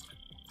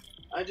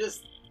 I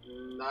just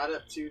not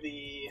up to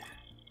the...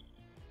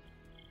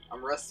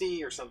 I'm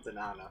rusty or something,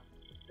 I don't know.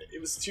 It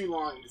was too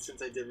long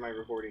since I did my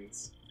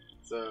recordings,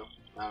 so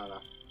I don't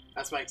know.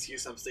 That's my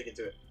excuse, I'm sticking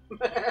to it.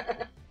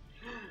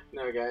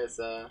 No guys,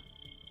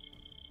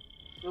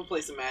 we'll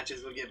play some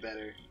matches, we'll get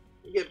better.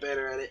 We'll get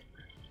better at it.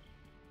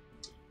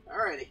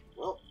 Alrighty,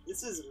 well,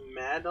 this is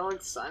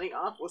Madog signing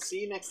off. We'll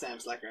see you next time,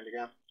 Slacker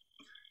Underground.